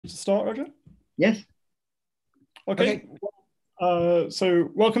To start, Roger? Yes. Okay.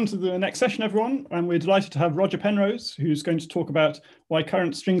 So welcome to the next session, everyone. And we're delighted to have Roger Penrose, who's going to talk about why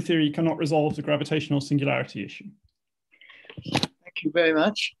current string theory cannot resolve the gravitational singularity issue. Thank you very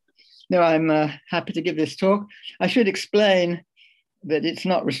much. No, I'm happy to give this talk. I should explain that it's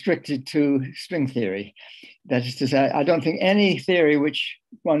not restricted to string theory. That is to say, I don't think any theory which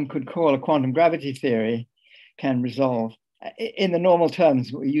one could call a quantum gravity theory can resolve. In the normal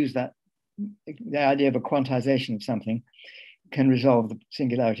terms, we use that, the idea of a quantization of something can resolve the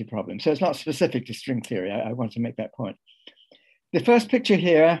singularity problem. So it's not specific to string theory. I want to make that point. The first picture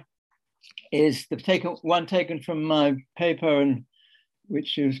here is one taken from my paper,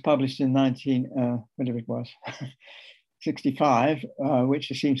 which was published in 65, which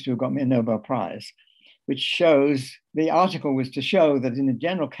seems to have got me a Nobel Prize, which shows, the article was to show that in a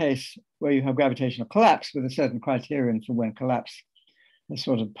general case where you have gravitational collapse with a certain criterion for when collapse has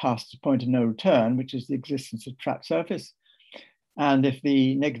sort of passed the point of no return, which is the existence of trapped surface. And if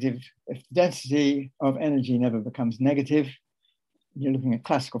the density of energy never becomes negative, you're looking at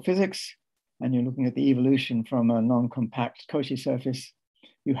classical physics and you're looking at the evolution from a non-compact Cauchy surface,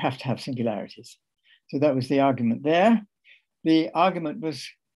 you have to have singularities. So that was the argument there. The argument was,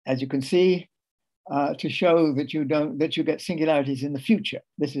 as you can see, to show that you get singularities in the future.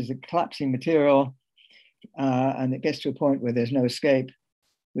 This is a collapsing material, and it gets to a point where there's no escape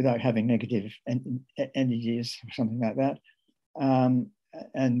without having negative energies or something like that.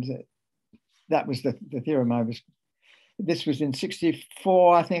 And that was the theorem this was in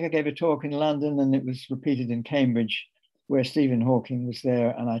 64. I think I gave a talk in London, and it was repeated in Cambridge, where Stephen Hawking was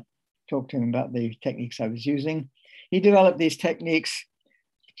there, and I talked to him about the techniques I was using. He developed these techniques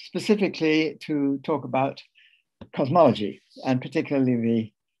specifically to talk about cosmology, and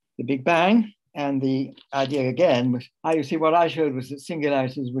particularly the Big Bang. And the idea again was, you see, what I showed was that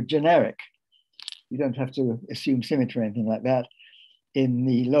singularities were generic. You don't have to assume symmetry or anything like that in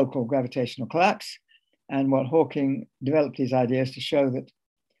the local gravitational collapse. And what Hawking developed these ideas to show that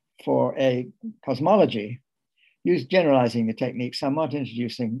for a cosmology, generalizing the technique somewhat,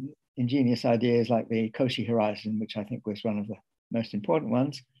 introducing ingenious ideas like the Cauchy horizon, which I think was one of the most important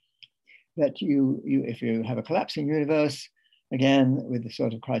ones, that if you have a collapsing universe, again, with the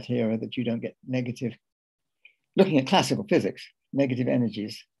sort of criteria that you don't get negative, looking at classical physics, negative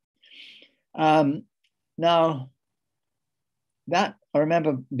energies. Now, that I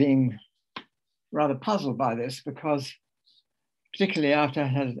remember being rather puzzled by this, because particularly after I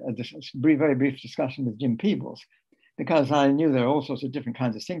had a very brief discussion with Jim Peebles, because I knew there are all sorts of different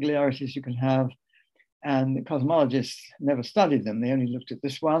kinds of singularities you can have, and the cosmologists never studied them. They only looked at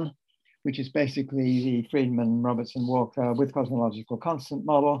this one, which is basically the Friedman-Robertson-Walker with cosmological constant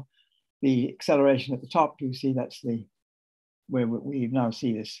model. The acceleration at the top, you see that's where we now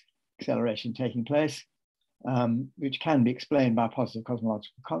see this acceleration taking place, which can be explained by a positive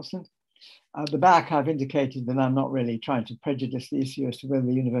cosmological constant. At the back, I've indicated that I'm not really trying to prejudice the issue as to whether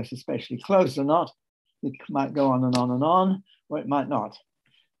the universe is spatially closed or not. It might go on and on and on, or it might not.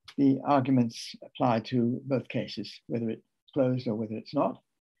 The arguments apply to both cases, whether it's closed or whether it's not.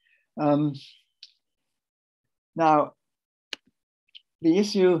 Now, the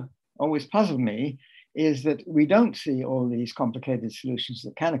issue always puzzled me is that we don't see all these complicated solutions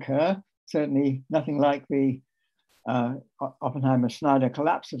that can occur. Certainly nothing like the Oppenheimer-Snyder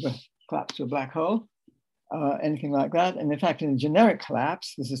collapse to a black hole, anything like that. And in fact, in a generic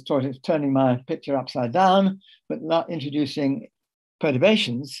collapse, this is sort of turning my picture upside down, but not introducing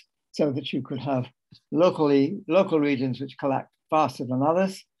perturbations so that you could have local regions which collapse faster than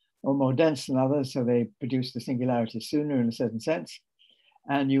others or more dense than others, so they produce the singularity sooner in a certain sense,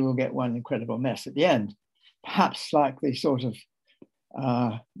 and you will get one incredible mess at the end. Perhaps like the sort of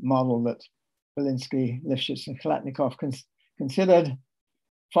model that Belinsky, Lifshitz, and Khalatnikov considered,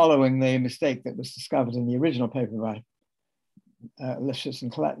 following the mistake that was discovered in the original paper by Lifshitz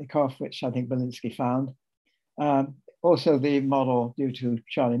and Khalatnikov, which I think Belinsky found. Also the model due to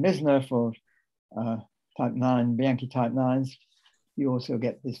Charlie Misner for type 9, Bianchi type 9s. You also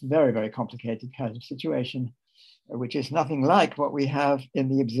get this very, very complicated kind of situation, which is nothing like what we have in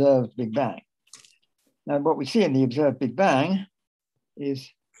the observed Big Bang. Now, what we see in the observed Big Bang is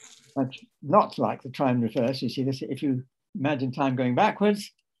not like the time reverse. You see this, if you imagine time going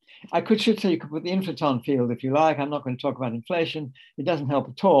backwards, should say you could put the inflaton field if you like. I'm not going to talk about inflation. It doesn't help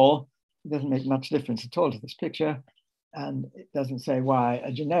at all. It doesn't make much difference at all to this picture. And it doesn't say why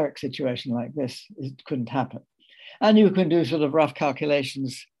a generic situation like this couldn't happen. And you can do sort of rough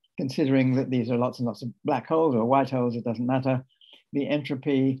calculations, considering that these are lots and lots of black holes or white holes, it doesn't matter. The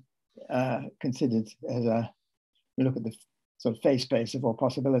entropy considered as you look at the sort of phase space of all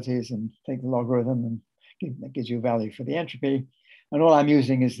possibilities and take the logarithm and that gives you a value for the entropy. And all I'm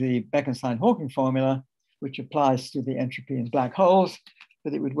using is the Bekenstein-Hawking formula, which applies to the entropy in black holes,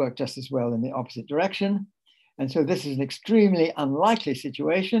 but it would work just as well in the opposite direction. And so this is an extremely unlikely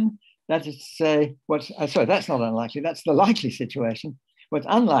situation. That is to say, sorry, that's not unlikely, that's the likely situation. What's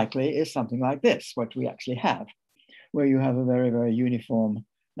unlikely is something like this, what we actually have, where you have a very, very uniform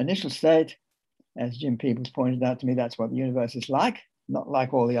initial state. As Jim Peebles pointed out to me, that's what the universe is like, not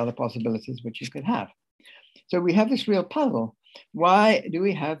like all the other possibilities which you could have. So we have this real puzzle. Why do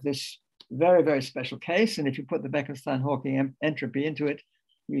we have this very, very special case? And if you put the Bekenstein-Hawking entropy into it,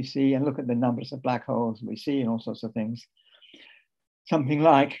 we see, and look at the numbers of black holes we see and all sorts of things, something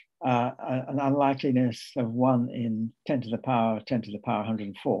like an unlikeliness of 1 in 10 to the power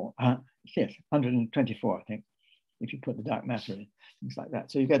 104. Yes, 124, I think, if you put the dark matter in, things like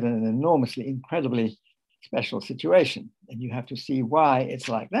that. So you get an enormously, incredibly special situation, and you have to see why it's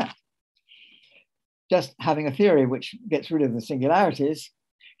like that. Just having a theory which gets rid of the singularities.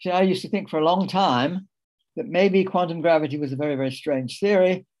 So I used to think for a long time that maybe quantum gravity was a very, very strange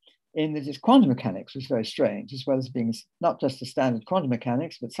theory, in that its quantum mechanics was very strange, as well as being not just a standard quantum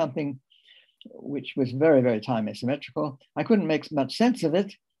mechanics, but something which was very, very time asymmetrical. I couldn't make much sense of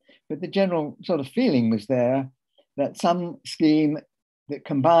it, but the general sort of feeling was there that some scheme that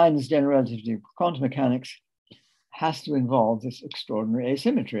combines general relativity with quantum mechanics has to involve this extraordinary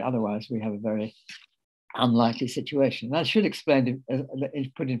asymmetry. Otherwise, we have a very unlikely situation. And I should explain,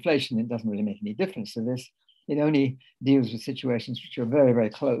 put inflation, it doesn't really make any difference to this. It only deals with situations which are very, very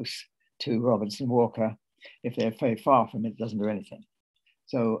close to Robertson-Walker. If they're very far from it, it doesn't do anything.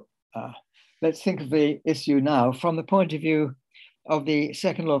 So let's think of the issue now from the point of view of the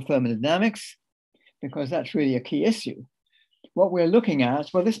second law of thermodynamics, because that's really a key issue. What we're looking at,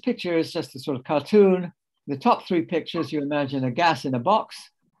 well, this picture is just a sort of cartoon. The top 3 pictures, you imagine a gas in a box,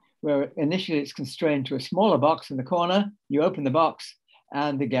 where initially it's constrained to a smaller box in the corner. You open the box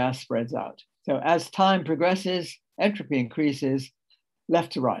and the gas spreads out. So as time progresses, entropy increases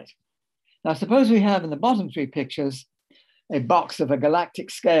left to right. Now, suppose we have in the bottom 3 pictures a box of a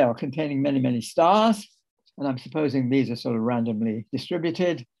galactic scale containing many, many stars. And I'm supposing these are sort of randomly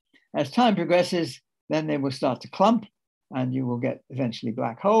distributed. As time progresses, then they will start to clump and you will get eventually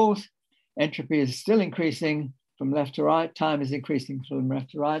black holes. Entropy is still increasing from left to right. Time is increasing from left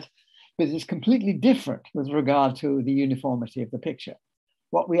to right, but it's completely different with regard to the uniformity of the picture.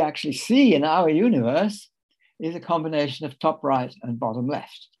 What we actually see in our universe is a combination of top right and bottom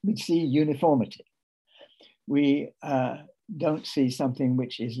left. We see uniformity. We don't see something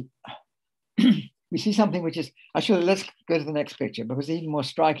which is, we see something which is, actually, let's go to the next picture because it's even more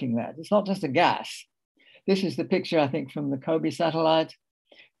striking that. It's not just a gas. This is the picture, I think, from the Kobe satellite,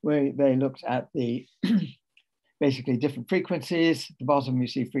 where they looked at the basically different frequencies. At the bottom, you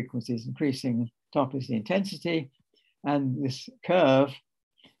see frequencies increasing, top is the intensity. And this curve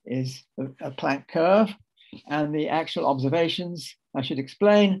is a Planck curve. And the actual observations, I should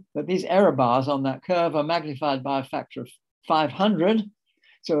explain that these error bars on that curve are magnified by a factor of 500.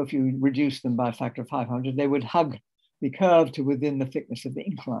 So if you reduce them by a factor of 500, they would hug the curve to within the thickness of the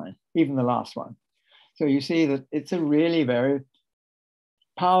incline, even the last one. So you see that it's a really very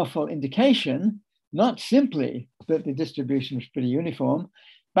powerful indication, not simply that the distribution is pretty uniform,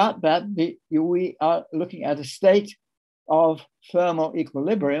 but that we are looking at a state of thermal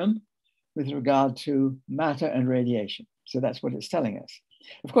equilibrium with regard to matter and radiation. So that's what it's telling us.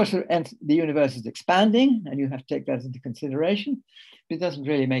 Of course, the universe is expanding, and you have to take that into consideration. But it doesn't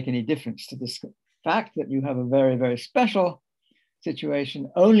really make any difference to this fact that you have a very, very special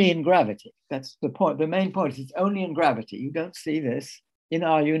situation only in gravity. That's the point. The main point is it's only in gravity. You don't see this in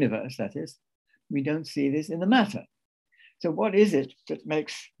our universe, that is. We don't see this in the matter. So what is it that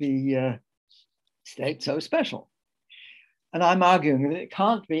makes the state so special? And I'm arguing that it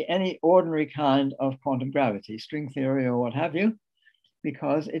can't be any ordinary kind of quantum gravity, string theory or what have you,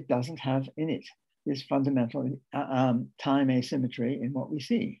 because it doesn't have in it this fundamental time asymmetry in what we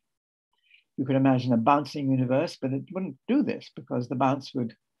see. You could imagine a bouncing universe, but it wouldn't do this because the bounce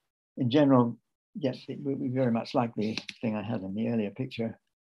would, in general, yes, it would be very much like the thing I had in the earlier picture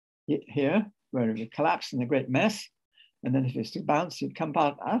here, where it would collapse in a great mess. And then if it's to bounce, it'd come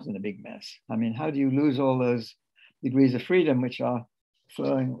out in a big mess. I mean, how do you lose all those degrees of freedom which are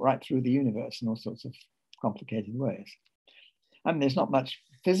flowing right through the universe in all sorts of complicated ways? I mean, there's not much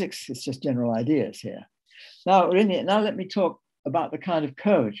physics, it's just general ideas here. Now let me talk about the kind of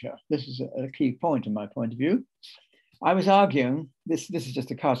curvature. This is a key point in my point of view. I was arguing, this is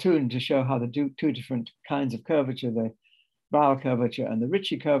just a cartoon to show how the two different kinds of curvature, the Bauer curvature and the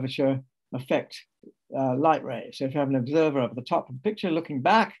Ricci curvature, affect light ray. So if you have an observer up at the top of the picture looking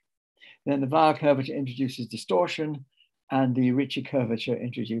back, then the Weyl curvature introduces distortion, and the Ricci curvature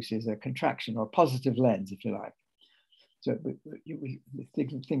introduces a contraction or positive lens, if you like. So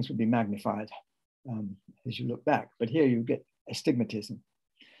things would be magnified as you look back, but here you get astigmatism.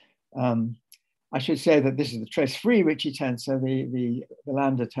 I should say that this is the trace-free Ricci tensor. The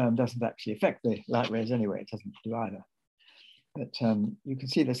lambda term doesn't actually affect the light rays anyway. It doesn't do either. But you can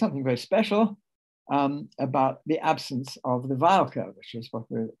see there's something very special about the absence of the Weyl curve, which is what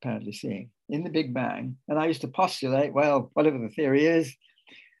we're apparently seeing in the Big Bang. And I used to postulate, well, whatever the theory is,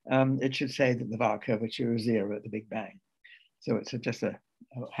 it should say that the Weyl curvature is 0 at the Big Bang. So it's just a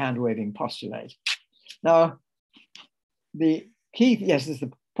hand-waving postulate. Now, the key, yes, this is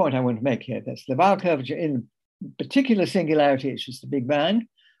the point I want to make here. That's the Weyl curvature in particular singularity, it's just the Big Bang,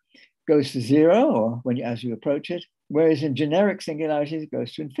 goes to 0, or as you approach it, whereas in generic singularities, it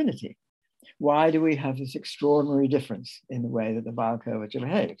goes to infinity. Why do we have this extraordinary difference in the way that the Weyl curvature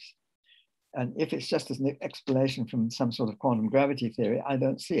behaves? And if it's just an explanation from some sort of quantum gravity theory, I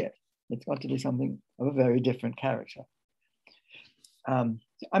don't see it. It's got to be something of a very different character.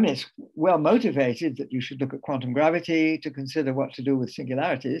 I mean, it's well motivated that you should look at quantum gravity to consider what to do with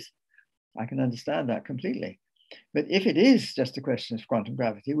singularities. I can understand that completely. But if it is just a question of quantum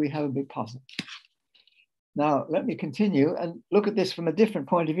gravity, we have a big puzzle. Now, let me continue and look at this from a different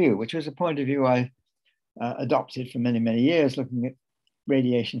point of view, which was a point of view I adopted for many, many years, looking at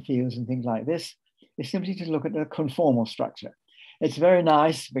radiation fields and things like this, is simply to look at the conformal structure. It's very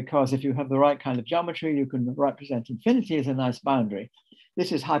nice because if you have the right kind of geometry, you can represent infinity as a nice boundary.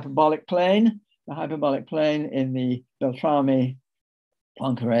 This is hyperbolic plane, the hyperbolic plane in the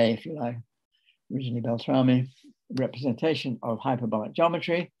Beltrami-Poincare, if you like, originally Beltrami, representation of hyperbolic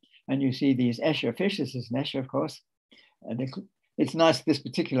geometry. And you see these Escher fish. This is an Escher, of course. And it's nice, this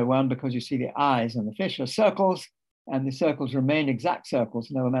particular one, because you see the eyes on the fish are circles, and the circles remain exact circles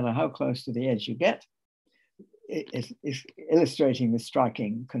no matter how close to the edge you get. It's illustrating the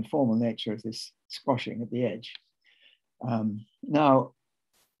striking conformal nature of this squashing at the edge.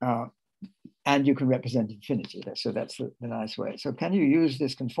 And you can represent infinity. So that's the nice way. So can you use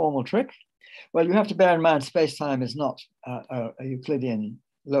this conformal trick? Well, you have to bear in mind space-time is not a Euclidean,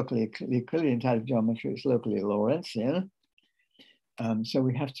 locally Euclidean type of geometry. It's locally Lorentzian. So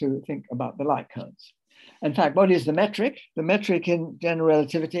we have to think about the light cones. In fact, what is the metric? The metric in general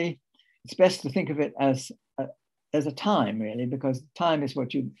relativity, it's best to think of it as a time, really, because time is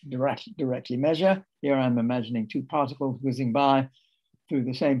what you directly measure. Here I'm imagining two particles whizzing by through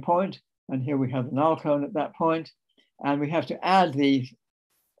the same point, and here we have the null cone at that point, and we have to add the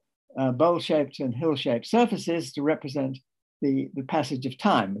bowl-shaped and hill-shaped surfaces to represent the passage of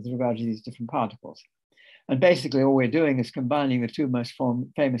time with regard to these different particles. And basically all we're doing is combining the two most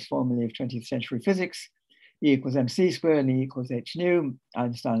famous formulae of 20th century physics, E equals mc squared and E equals h nu,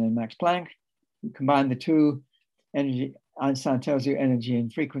 Einstein and Max Planck. You combine the two, energy, Einstein tells you energy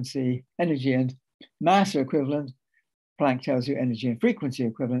and frequency, energy and mass are equivalent. Planck tells you energy and frequency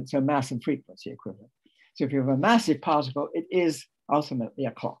equivalent, so mass and frequency equivalent. So if you have a massive particle, it is ultimately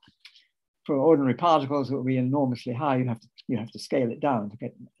a clock. For ordinary particles that will be enormously high, you have to scale it down to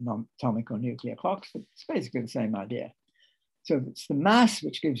get atomic or nuclear clocks, but it's basically the same idea. So it's the mass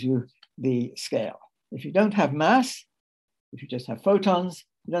which gives you the scale. If you don't have mass, if you just have photons,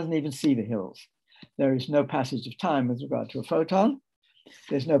 it doesn't even see the hills. There is no passage of time with regard to a photon.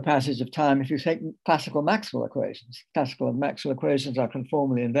 There's no passage of time if you take classical Maxwell equations. Classical Maxwell equations are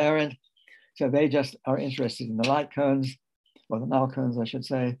conformally invariant, so they just are interested in the light cones, or the null cones, I should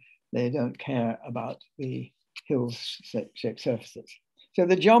say. They don't care about the hill-shaped surfaces. So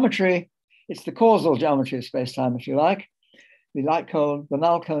the geometry, it's the causal geometry of space-time, if you like. The light cone, the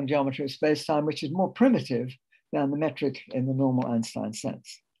null cone geometry of space-time, which is more primitive than the metric in the normal Einstein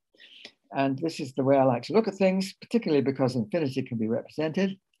sense. And this is the way I like to look at things, particularly because infinity can be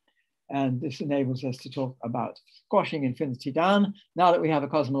represented. And this enables us to talk about squashing infinity down. Now that we have a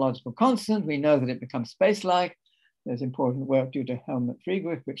cosmological constant, we know that it becomes space-like. There's important work due to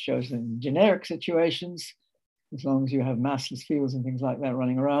Helmut-Friedrich, which shows that in generic situations, as long as you have massless fields and things like that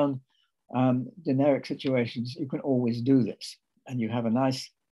running around, generic situations, you can always do this. And you have a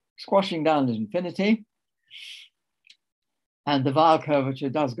nice squashing down to infinity. And the Weyl curvature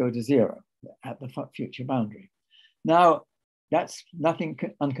does go to 0 at the future boundary. Now, that's nothing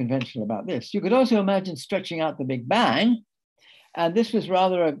unconventional about this. You could also imagine stretching out the Big Bang. And this was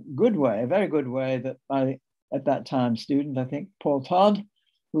rather a good way, a very good way that at that time student, I think, Paul Todd,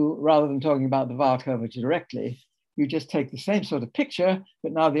 who rather than talking about the Weyl curvature directly, you just take the same sort of picture,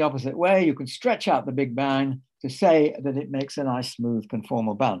 but now the opposite way. You can stretch out the Big Bang to say that it makes a nice, smooth,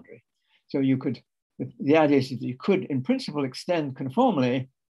 conformal boundary. So you could the idea is that you could, in principle, extend conformally.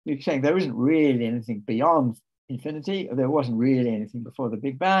 You're saying there isn't really anything beyond infinity, or there wasn't really anything before the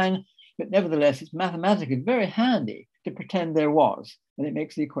Big Bang, but nevertheless, it's mathematically very handy to pretend there was, and it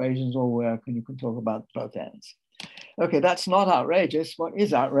makes the equations all work, and you can talk about both ends. Okay, that's not outrageous. What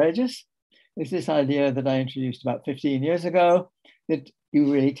is outrageous is this idea that I introduced about 15 years ago, that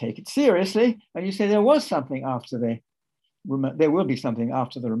you really take it seriously, and you say there was something after the remote, there will be something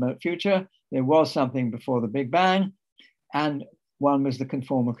after the remote future, there was something before the Big Bang, and one was the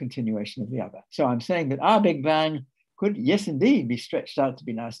conformal continuation of the other. So I'm saying that our Big Bang could, yes, indeed, be stretched out to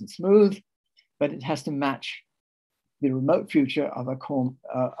be nice and smooth, but it has to match the remote future of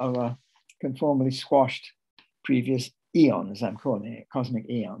a conformally squashed previous eon, as I'm calling it, cosmic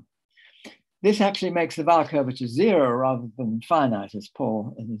eon. This actually makes the Weyl curvature zero rather than finite, as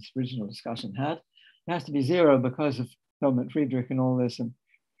Paul in his original discussion had. It has to be zero because of Feldman-Friedrich and all this, and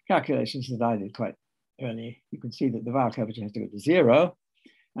calculations that I did quite early. You can see that the Weyl curvature has to go to zero.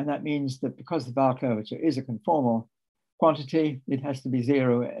 And that means that because the Weyl curvature is a conformal quantity, it has to be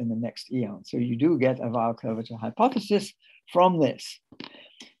zero in the next eon. So you do get a Weyl curvature hypothesis from this.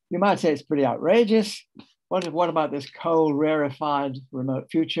 You might say it's pretty outrageous. What about this cold, rarefied remote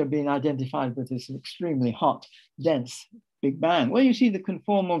future being identified with this extremely hot, dense Big Bang? Well, you see the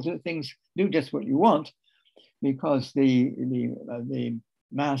conformal things do just what you want, because the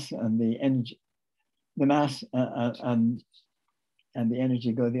mass and the energy, the mass and the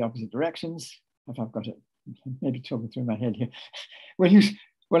energy go the opposite directions. If I've got it, maybe talking through my head here.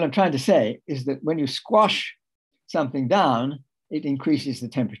 What I'm trying to say is that when you squash something down, it increases the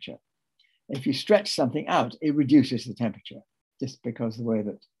temperature. If you stretch something out, it reduces the temperature, just because the way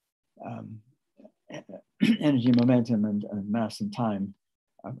that energy, momentum, and mass and time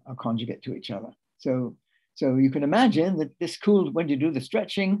are conjugate to each other. So you can imagine that this cooled, when you do the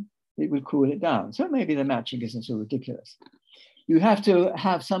stretching, it will cool it down. So maybe the matching isn't so ridiculous. You have to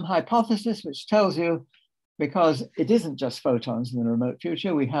have some hypothesis which tells you, because it isn't just photons in the remote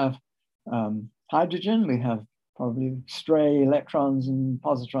future, we have hydrogen, we have probably stray electrons and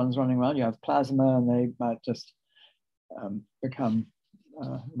positrons running around. You have plasma, and they might just become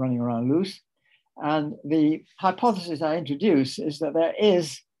running around loose. And the hypothesis I introduce is that there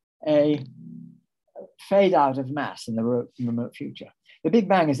is a fade out of mass in the remote future. The Big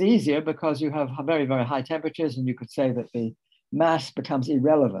Bang is easier because you have very, very high temperatures, and you could say that the mass becomes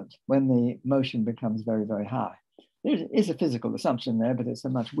irrelevant when the motion becomes very, very high. There is a physical assumption there, but it's a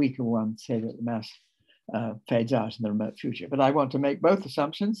much weaker one to say that the mass fades out in the remote future. But I want to make both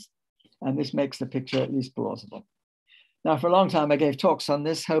assumptions, and this makes the picture at least plausible. Now, for a long time, I gave talks on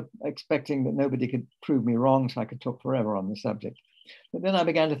this, expecting that nobody could prove me wrong, so I could talk forever on the subject. But then I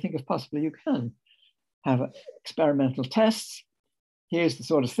began to think if possibly you can have experimental tests. Here's the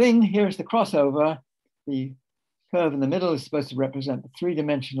sort of thing. Here's the crossover. The curve in the middle is supposed to represent the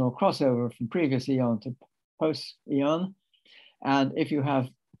three-dimensional crossover from previous eon to post-eon. And if you have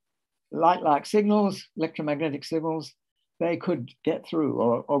light-like signals, electromagnetic signals, they could get through,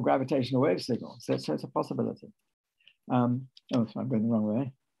 or gravitational wave signals. So it's a possibility. I'm going the wrong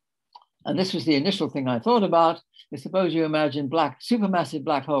way. And this was the initial thing I thought about. Is suppose you imagine supermassive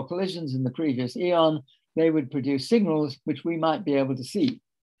black hole collisions in the previous eon, they would produce signals which we might be able to see.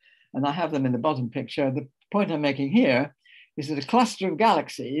 And I have them in the bottom picture. The point I'm making here is that a cluster of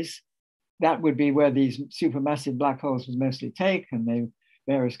galaxies, that would be where these supermassive black holes would mostly take, and the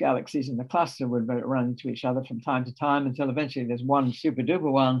various galaxies in the cluster would run into each other from time to time until eventually there's one super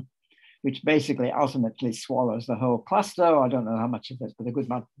duper one, which basically ultimately swallows the whole cluster. I don't know how much of it, but a good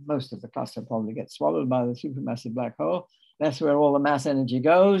most of the cluster probably gets swallowed by the supermassive black hole. That's where all the mass energy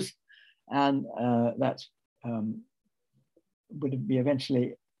goes. And that's would be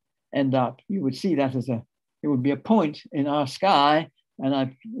eventually end up, you would see that as it would be a point in our sky. And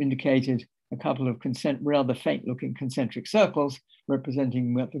I've indicated a couple of rather faint looking concentric circles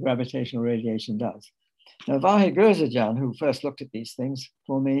representing what the gravitational radiation does. Now, Vahe Gurzajan, who first looked at these things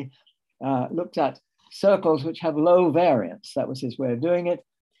for me, looked at circles which have low variance. That was his way of doing it.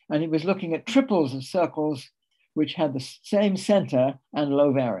 And he was looking at triples of circles which had the same center and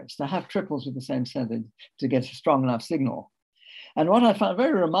low variance. To have triples with the same center to get a strong enough signal. And what I found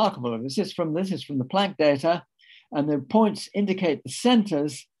very remarkable of this is from the Planck data, and the points indicate the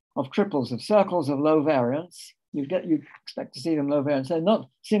centers of triples of circles of low variance. You expect to see them low variance. They're not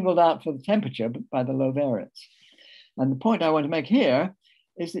singled out for the temperature, but by the low variance. And the point I want to make here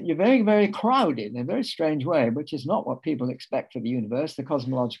is that you're very, very crowded in a very strange way, which is not what people expect for the universe. The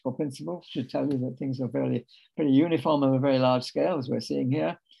cosmological principle should tell you that things are pretty uniform on a very large scale, as we're seeing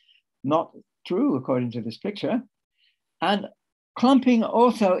here. Not true, according to this picture. And clumping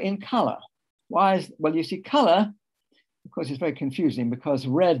also in color. Why is, well, you see color, of course, it's very confusing because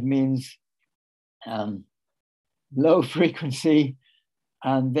red means low frequency,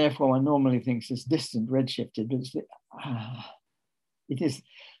 and therefore one normally thinks it's distant redshifted, but it's it is,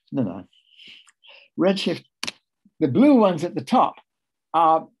 no. Redshift, the blue ones at the top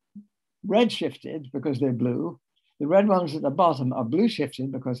are redshifted because they're blue. The red ones at the bottom are blue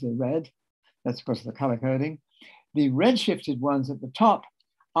shifted because they're red. That's because of the color coding. The redshifted ones at the top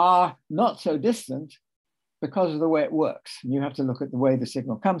are not so distant because of the way it works. And you have to look at the way the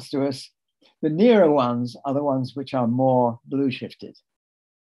signal comes to us. The nearer ones are the ones which are more blue shifted.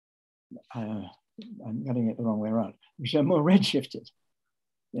 I'm getting it the wrong way around, which are more red shifted.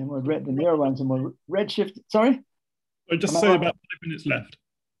 The nearer ones are more red shifted. Sorry? I just say about 5 minutes left.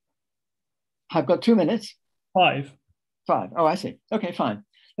 I've got 2 minutes. 5. Oh, I see. Okay, fine.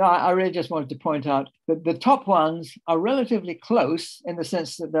 Now, I really just wanted to point out that the top ones are relatively close in the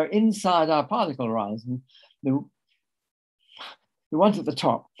sense that they're inside our particle horizon. The ones at the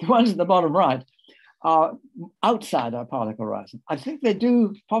top, the ones at the bottom right are outside our particle horizon. I think they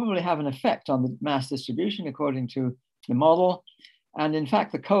do probably have an effect on the mass distribution according to the model. And in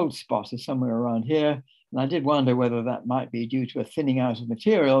fact, the cold spot is somewhere around here. And I did wonder whether that might be due to a thinning out of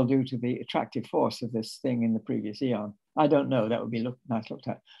material due to the attractive force of this thing in the previous eon. I don't know, that would be nice looked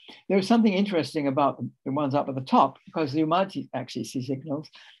at. There's something interesting about the ones up at the top because you might actually see signals.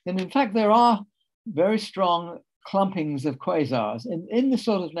 And in fact, there are very strong clumpings of quasars in the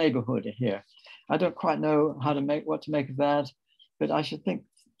sort of neighborhood here. I don't quite know what to make of that, but I should think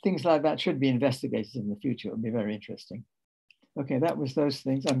things like that should be investigated in the future. It would be very interesting. Okay, that was those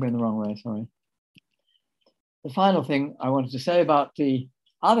things. I'm going the wrong way, sorry. The final thing I wanted to say about the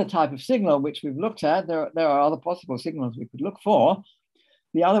other type of signal which we've looked at, there are other possible signals we could look for.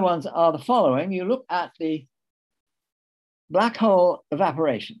 The other ones are the following. You look at the black hole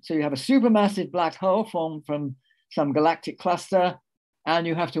evaporation. So you have a supermassive black hole formed from some galactic cluster, and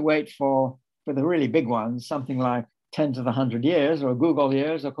you have to wait for the really big ones, something like 10 to the 100 years, or Google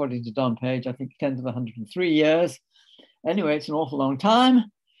years, according to Don Page, I think 10 to the 103 years. Anyway, it's an awful long time.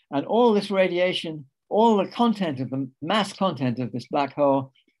 And all this radiation, all the content of the mass content of this black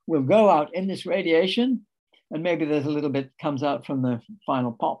hole will go out in this radiation. And maybe there's a little bit comes out from the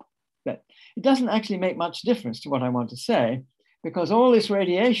final pop. But it doesn't actually make much difference to what I want to say, because all this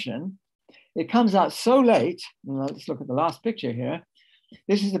radiation, it comes out so late. Let's look at the last picture here.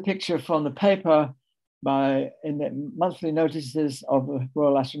 This is a picture from the paper in the monthly notices of the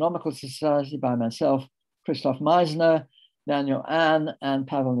Royal Astronomical Society by myself, Christoph Meisner, Daniel Ahn, and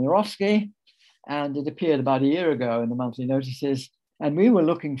Pavel Mirovsky. And it appeared about a year ago in the monthly notices. And we were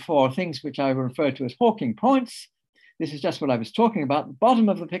looking for things which I refer to as Hawking points. This is just what I was talking about. The bottom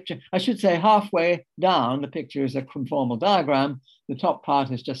of the picture, I should say halfway down, the picture is a conformal diagram. The top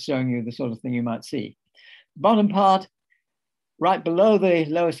part is just showing you the sort of thing you might see. The bottom part, right below the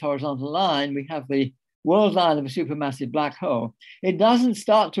lowest horizontal line, we have the world line of a supermassive black hole. It doesn't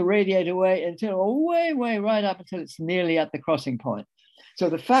start to radiate away until way right up until it's nearly at the crossing point. So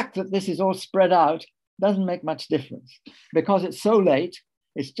the fact that this is all spread out doesn't make much difference because it's so late,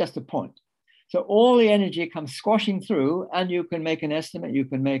 it's just a point. So all the energy comes squashing through and you can make an estimate, you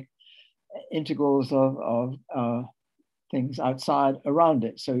can make integrals of things outside around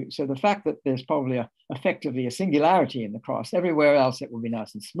it. So the fact that there's probably effectively a singularity in the cross, everywhere else it will be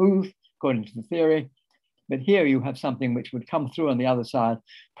nice and smooth according to the theory. But here you have something which would come through on the other side,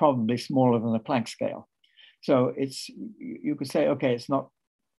 probably smaller than a Planck scale. So you could say, okay, it's not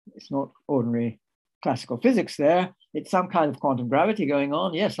ordinary classical physics there. It's some kind of quantum gravity going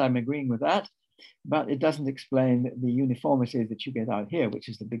on. Yes, I'm agreeing with that, but it doesn't explain the uniformity that you get out here, which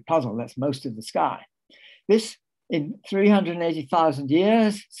is the big puzzle. That's most of the sky. This, in 380,000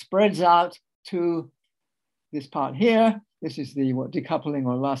 years, spreads out to this part here. This is the decoupling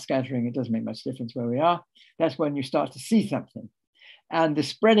or last scattering. It doesn't make much difference where we are. That's when you start to see something. And the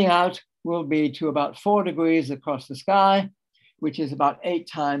spreading out will be to about 4 degrees across the sky, which is about 8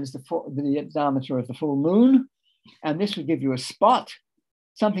 times the diameter of the full moon. And this would give you a spot,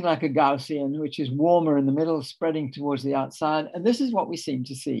 something like a Gaussian, which is warmer in the middle, spreading towards the outside. And this is what we seem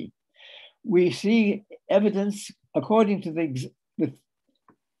to see. We see evidence, according to the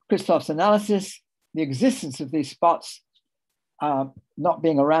Christoph's analysis, the existence of these spots not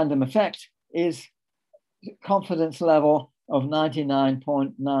being a random effect is confidence level of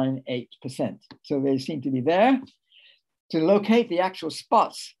 99.98%. So they seem to be there. To locate the actual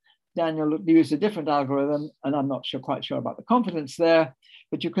spots, Daniel used a different algorithm, and I'm not quite sure about the confidence there,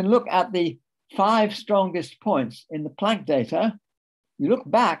 but you can look at the 5 strongest points in the Planck data. You look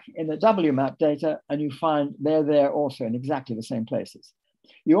back in the WMAP data, and you find they're there also in exactly the same places.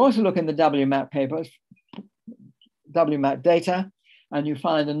 You also look in the WMAP papers, WMAP data, and you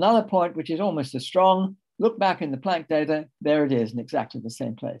find another point which is almost as strong. Look back in the Planck data, there it is in exactly the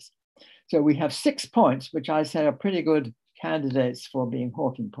same place. So we have 6 points, which I say are pretty good candidates for being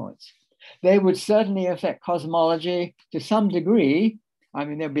Hawking points. They would certainly affect cosmology to some degree. I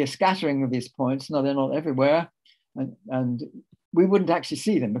mean, there'd be a scattering of these points. No, they're not everywhere. And we wouldn't actually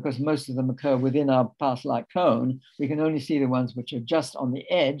see them because most of them occur within our past light cone. We can only see the ones which are just on the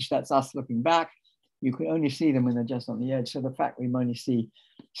edge. That's us looking back. You can only see them when they're just on the edge. So the fact we only see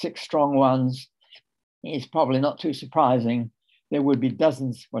 6 strong ones is probably not too surprising. There would be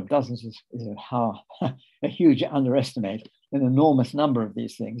dozens, well, dozens is a huge underestimate, an enormous number of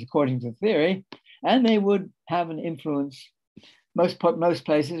these things, according to theory, and they would have an influence. Most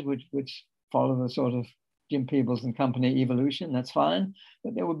places which follow the sort of Jim Peebles and company evolution, that's fine,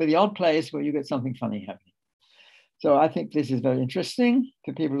 but there would be the odd place where you get something funny happening. So I think this is very interesting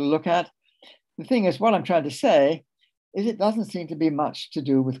for people to look at. The thing is, what I'm trying to say is it doesn't seem to be much to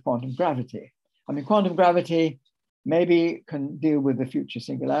do with quantum gravity. I mean, quantum gravity maybe can deal with the future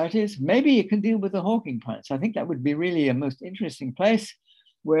singularities. Maybe it can deal with the Hawking points. I think that would be really a most interesting place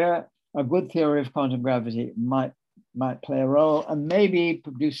where a good theory of quantum gravity might play a role and maybe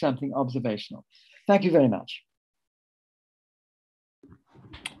produce something observational. Thank you very much.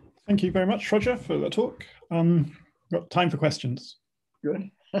 Thank you very much, Roger, for the talk. Got time for questions.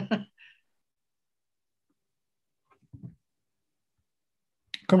 Good.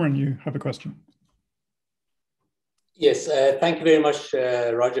 Cameron, you have a question. Yes, thank you very much,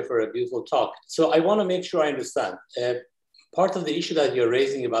 Roger, for a beautiful talk. So I want to make sure I understand. Part of the issue that you're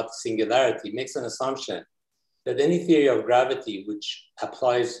raising about the singularity makes an assumption that any theory of gravity which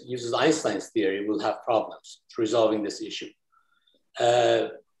uses Einstein's theory will have problems resolving this issue.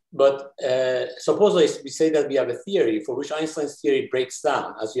 But suppose we say that we have a theory for which Einstein's theory breaks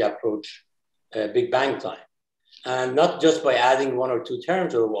down as we approach Big Bang time. And not just by adding 1 or 2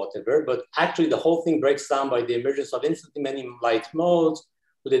 terms or whatever, but actually the whole thing breaks down by the emergence of infinitely many light modes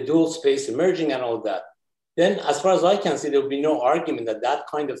with a dual space emerging and all that. Then, as far as I can see, there would be no argument that that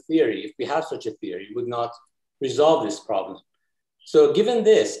kind of theory, if we have such a theory, would not resolve this problem. So given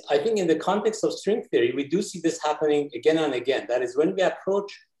this, I think in the context of string theory, we do see this happening again and again. That is, when we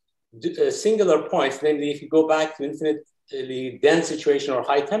approach singular points, namely if you go back to infinitely dense situation or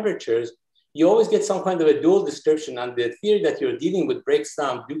high temperatures, you always get some kind of a dual description, and the theory that you're dealing with breaks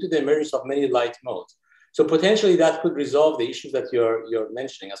down due to the emergence of many light modes. So potentially that could resolve the issues that you're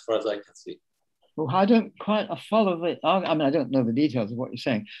mentioning, as far as I can see. Well, I don't quite follow it. I mean, I don't know the details of what you're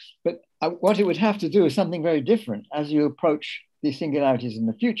saying, but what it would have to do is something very different as you approach these singularities in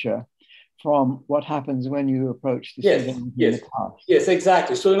the future from what happens when you approach the singularities in the past. Yes,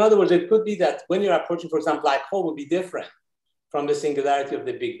 exactly. So in other words, it could be that when you're approaching, for example, black hole would be different from the singularity of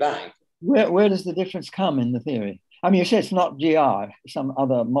the Big Bang. Where does the difference come in the theory? I mean, you say it's not GR, some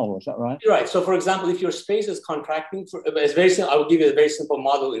other model, is that right? Right. So for example, if your space is contracting, it's very simple. I will give you a very simple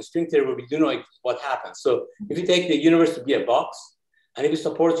model in string theory where we do know what happens. So if you take the universe to be a box, and if you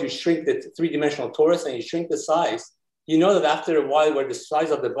suppose you shrink the 3-dimensional torus and you shrink the size, you know that after a while where the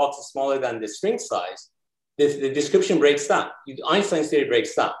size of the box is smaller than the string size, the description breaks down. Einstein's theory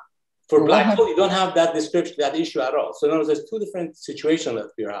breaks down. For black hole, you don't have that description, that issue at all. So in other words, there's 2 different situations that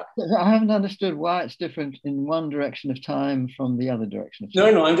we're having. I haven't understood why it's different in one direction of time from the other direction of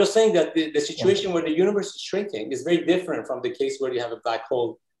time. No, I'm just saying that the situation where the universe is shrinking is very different from the case where you have a black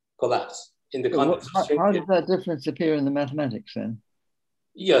hole collapse in the context of string How theory. does that difference appear in the mathematics then?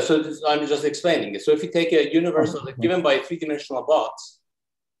 Yeah, so I'm just explaining it. So if you take a universe given by a 3-dimensional box,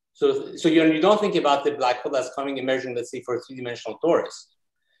 so you don't think about the black hole as coming emerging, let's say, for a 3-dimensional torus.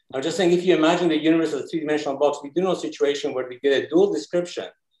 I'm just saying, if you imagine the universe as a 3-dimensional box, we do know a situation where we get a dual description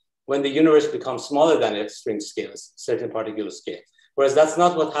when the universe becomes smaller than a string scale, a certain particular scale. Whereas that's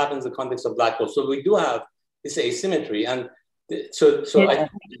not what happens in the context of black holes. So we do have this asymmetry. And so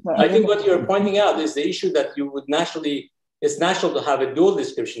I think what you're pointing out is the issue that you would it's natural to have a dual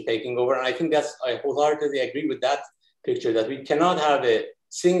description taking over. And I think I wholeheartedly agree with that picture, that we cannot have a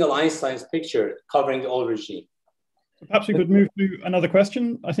single Einstein's picture covering the whole regime. Perhaps we could move to another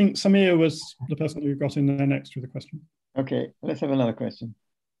question. I think Samir was the person who got in there next with a question. Okay, let's have another question.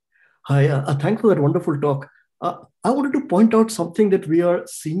 Hi, thanks for that wonderful talk. I wanted to point out something that we are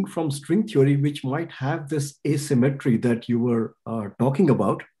seeing from string theory, which might have this asymmetry that you were talking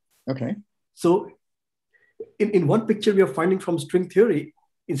about. Okay. So in one picture we are finding from string theory,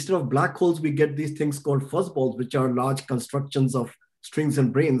 instead of black holes, we get these things called fuzzballs, which are large constructions of strings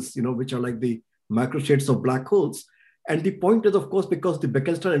and brains, which are like the microshades of black holes. And the point is, of course, because the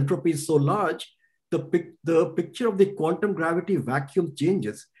Bekenstein entropy is so large, the picture of the quantum gravity vacuum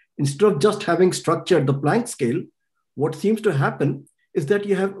changes. Instead of just having structured the Planck scale, what seems to happen is that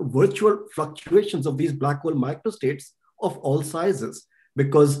you have virtual fluctuations of these black hole microstates of all sizes,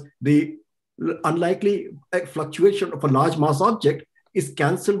 because the unlikely fluctuation of a large mass object is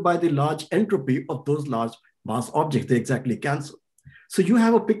cancelled by the large entropy of those large mass objects. They exactly cancel. So you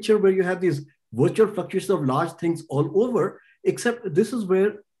have a picture where you have these virtual fluctuations of large things all over, except this is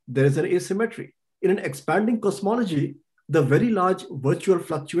where there is an asymmetry. In an expanding cosmology, the very large virtual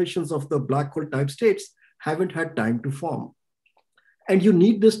fluctuations of the black hole type states haven't had time to form. And you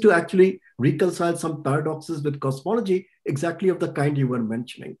need this to actually reconcile some paradoxes with cosmology, exactly of the kind you were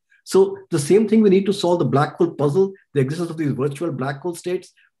mentioning. So the same thing we need to solve the black hole puzzle, the existence of these virtual black hole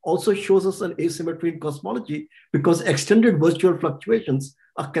states also shows us an asymmetry in cosmology, because extended virtual fluctuations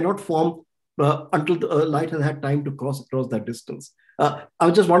cannot form until the light has had time to cross across that distance. I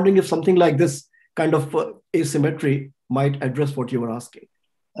was just wondering if something like this kind of asymmetry might address what you were asking.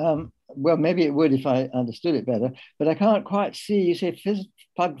 Well, maybe it would if I understood it better, but I can't quite see. You say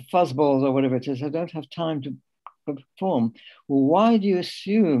fuzzballs or whatever it is. I don't have time to perform. Well, why do you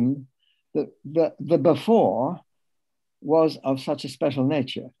assume that the before was of such a special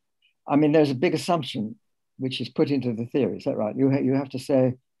nature? I mean, there's a big assumption which is put into the theory. Is that right? You have to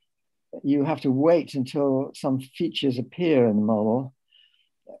say, you have to wait until some features appear in the model,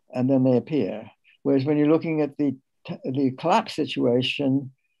 and then they appear. Whereas when you're looking at the collapse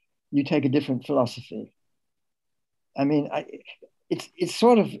situation, you take a different philosophy. I mean, it's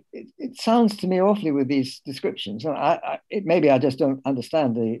sort of, it sounds to me awfully with these descriptions. Maybe I just don't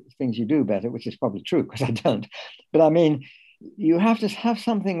understand the things you do better, which is probably true because I don't. But I mean, you have to have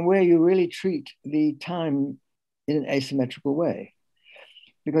something where you really treat the time in an asymmetrical way.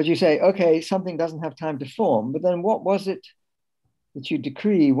 Because you say, okay, something doesn't have time to form, but then what was it that you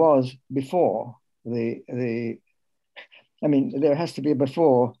decree was before I mean, there has to be a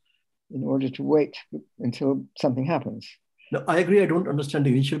before in order to wait until something happens. No, I agree. I don't understand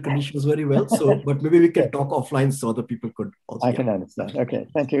the initial conditions very well. So, but maybe we can talk offline so other people could also. I can understand. Okay,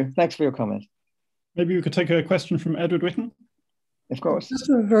 thank you. Thanks for your comment. Maybe we could take a question from Edward Witten. Of course. Just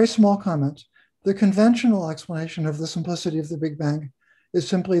a very small comment. The conventional explanation of the simplicity of the Big Bang is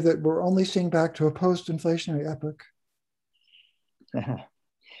simply that we're only seeing back to a post-inflationary epoch.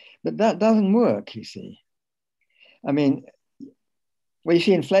 But that doesn't work, you see. I mean, well, you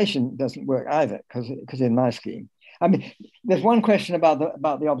see, inflation doesn't work either, because in my scheme, I mean, there's one question about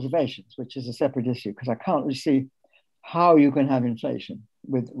the observations, which is a separate issue, because I can't really see how you can have inflation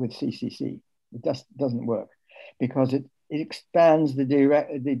with CCC. It just doesn't work, because it expands the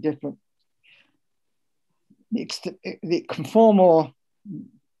conformal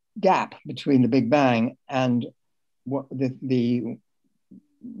gap between the Big Bang and what the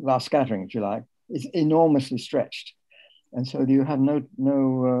last scattering, if you like, is enormously stretched, and so you have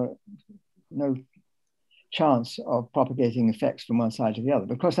no chance of propagating effects from one side to the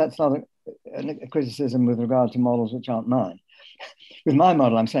other. Of course, that's not a criticism with regard to models which aren't mine. With my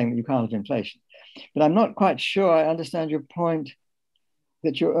model, I'm saying that you can't have inflation, but I'm not quite sure I understand your point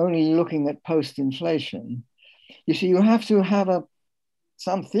that you're only looking at post-inflation. You see, you have to have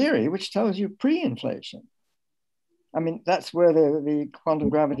some theory which tells you pre-inflation. I mean, that's where the quantum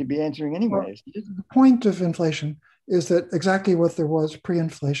gravity be entering anyways. Well, the point of inflation is that exactly what there was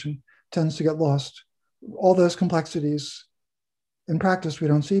pre-inflation tends to get lost. All those complexities in practice we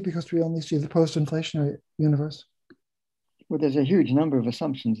don't see because we only see the post-inflationary universe. Well, there's a huge number of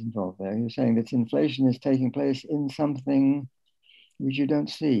assumptions involved there. You're saying that inflation is taking place in something which you don't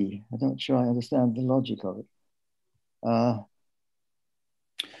see. I'm not sure I understand the logic of it.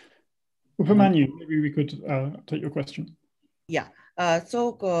 Upamanu, maybe we could take your question. Yeah.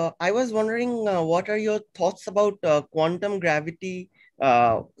 So I was wondering, what are your thoughts about quantum gravity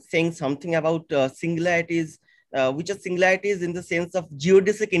saying something about singularities, which are singularities in the sense of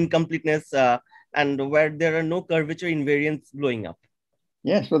geodesic incompleteness and where there are no curvature invariants blowing up?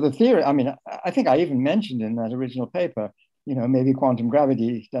 Yes, well, the theory, I mean, I think I even mentioned in that original paper, maybe quantum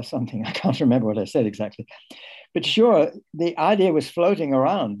gravity does something. I can't remember what I said exactly. But sure, the idea was floating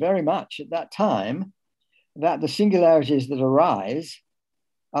around very much at that time that the singularities that arise,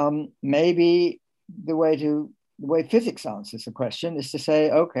 maybe the way physics answers the question is to say,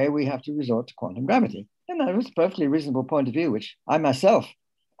 okay, we have to resort to quantum gravity. And that was a perfectly reasonable point of view, which I myself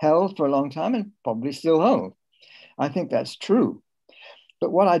held for a long time and probably still hold. I think that's true.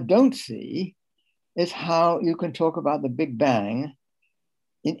 But what I don't see is how you can talk about the Big Bang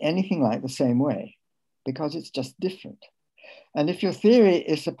in anything like the same way, because it's just different. And if your theory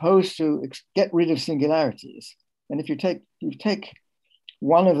is supposed to get rid of singularities, and if you take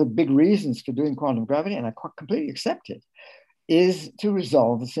one of the big reasons for doing quantum gravity, and I completely accept it, is to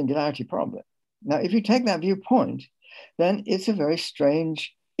resolve the singularity problem. Now, if you take that viewpoint, then it's a very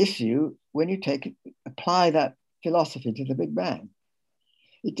strange issue when you apply that philosophy to the Big Bang.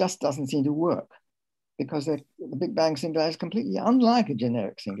 It just doesn't seem to work because the Big Bang singularity is completely unlike a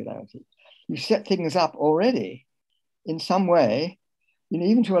generic singularity. You set things up already in some way,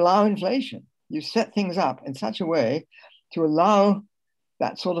 even to allow inflation. You set things up in such a way to allow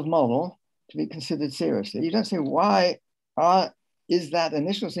that sort of model to be considered seriously. You don't say, why is that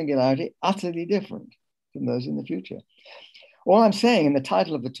initial singularity utterly different from those in the future? All I'm saying in the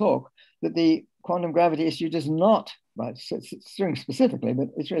title of the talk, that the quantum gravity issue does not, right, strings specifically, but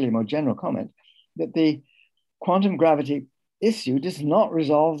it's really a more general comment, that the quantum gravity issue does not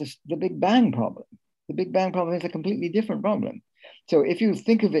resolve the Big Bang problem. The Big Bang problem is a completely different problem. So if you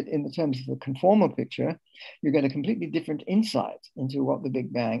think of it in the terms of the conformal picture, you get a completely different insight into what the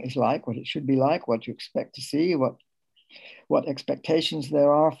Big Bang is like, what it should be like, what you expect to see, what expectations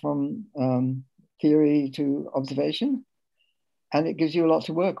there are from theory to observation. And it gives you a lot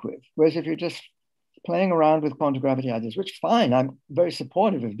to work with. Whereas if you're just playing around with quantum gravity ideas, which fine, I'm very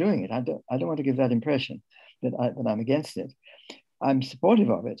supportive of doing it. I don't want to give that impression that I'm against it. I'm supportive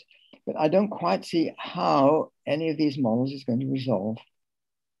of it, but I don't quite see how any of these models is going to resolve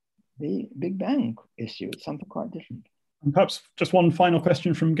the Big Bang issue. It's something quite different. And perhaps just one final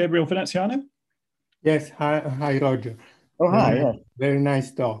question from Gabriel Veneziano. Yes, hi Roger. Oh, hi, yes. Very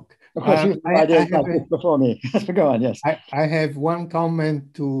nice talk. Of course, you've had ideas like this before me. Go on, yes. I have one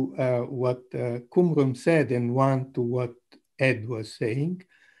comment to what Kumrum said and one to what Ed was saying.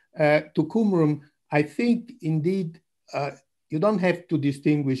 To Kumrum, I think indeed you don't have to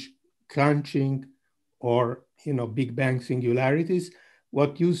distinguish crunching or Big Bang singularities.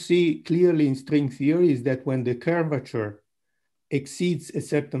 What you see clearly in string theory is that when the curvature exceeds a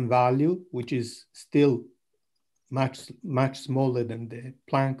certain value, which is still much smaller than the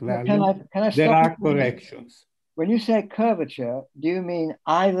Planck value, can I there are corrections. When you say curvature, do you mean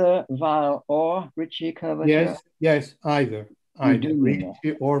either Weil or Ricci curvature? Yes, either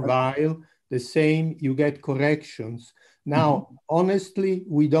Ricci or Weil, the same, you get corrections. Now, honestly,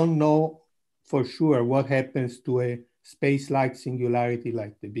 we don't know for sure what happens to a space-like singularity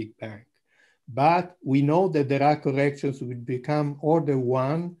like the Big Bang. But we know that there are corrections which become order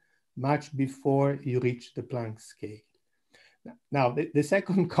 1 much before you reach the Planck scale. Now, the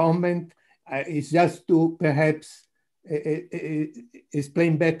second comment is just to perhaps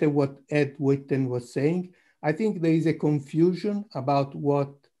explain better what Ed Witten was saying. I think there is a confusion about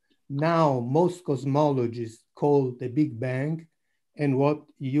what now most cosmologists call the Big Bang and what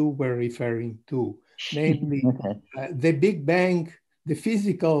you were referring to. Namely, the Big Bang, the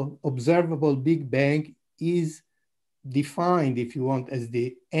physical observable Big Bang is defined, if you want, as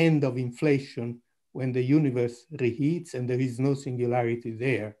the end of inflation when the universe reheats and there is no singularity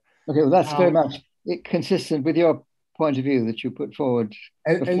there. Okay, well, that's very much consistent with your point of view that you put forward.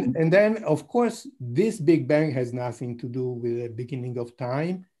 And then, of course, this Big Bang has nothing to do with the beginning of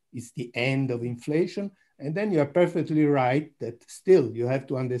time. It's the end of inflation. And then you are perfectly right that still you have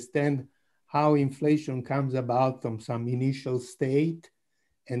to understand how inflation comes about from some initial state.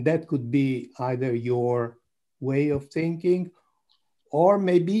 And that could be either your way of thinking, or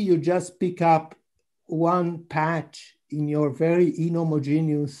maybe you just pick up one patch in your very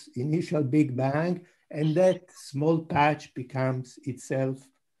inhomogeneous initial Big Bang, and that small patch becomes itself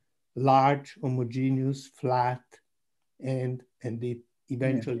large, homogeneous, flat, and it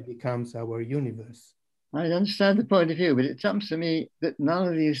eventually becomes our universe. I understand the point of view, but it seems to me that none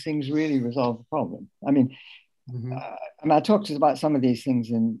of these things really resolve the problem. I mean, I talked about some of these things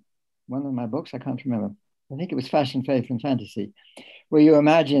in one of my books. I can't remember. I think it was Fashion, Faith, and Fantasy, where you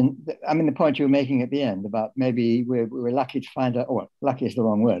imagine, the point you were making at the end about maybe we're lucky to find out, or lucky is the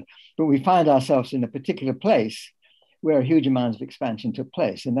wrong word, but we find ourselves in a particular place where huge amounts of expansion took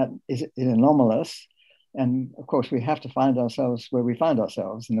place, and that is anomalous. And of course, we have to find ourselves where we find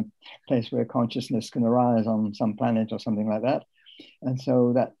ourselves, in a place where consciousness can arise on some planet or something like that. And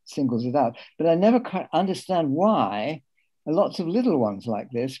so that singles it out. But I never quite understand why lots of little ones like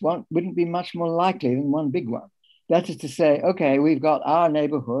this wouldn't be much more likely than one big one. That is to say, okay, we've got our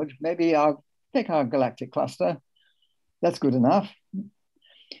neighborhood, maybe take our galactic cluster. That's good enough.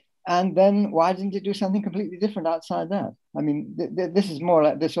 And then why didn't it do something completely different outside that? I mean, this is more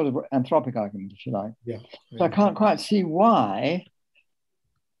like this sort of anthropic argument, if you like. Yeah. So I can't quite see why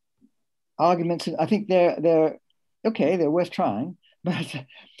arguments, I think they're okay, they're worth trying, but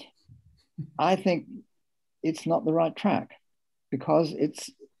I think it's not the right track, because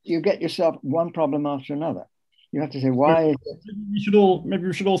you get yourself one problem after another. You have to say why. Maybe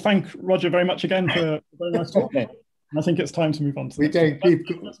we should all thank Roger very much again for a very nice talk. Okay. And I think it's time to move on to we the next can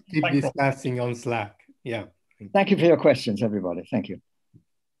keep discussing on Slack. Yeah. Thank you for your questions, everybody. Thank you.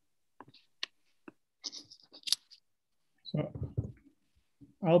 So,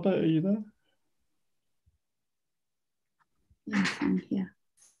 Albert, are you there? Yes, I'm here.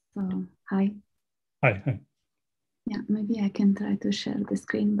 So, hi. Hi. Hi. Yeah, maybe I can try to share the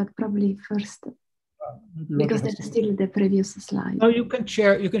screen, but probably first, because there's still the previous slide. Oh, you can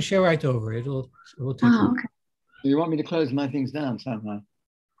share. You can share right over. It will take. Okay. Do you want me to close my things down somehow?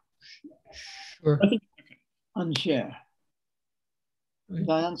 Sure. Unshare. Did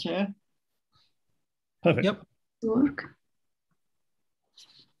I unshare? Perfect. Yep. Work.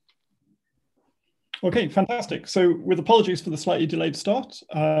 Okay, fantastic. So with apologies for the slightly delayed start,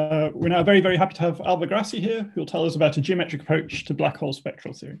 we're now very, very happy to have Alba Grassi here, who will tell us about a geometric approach to black hole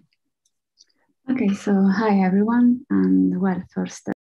spectral theory. Okay, so hi everyone. And well, first,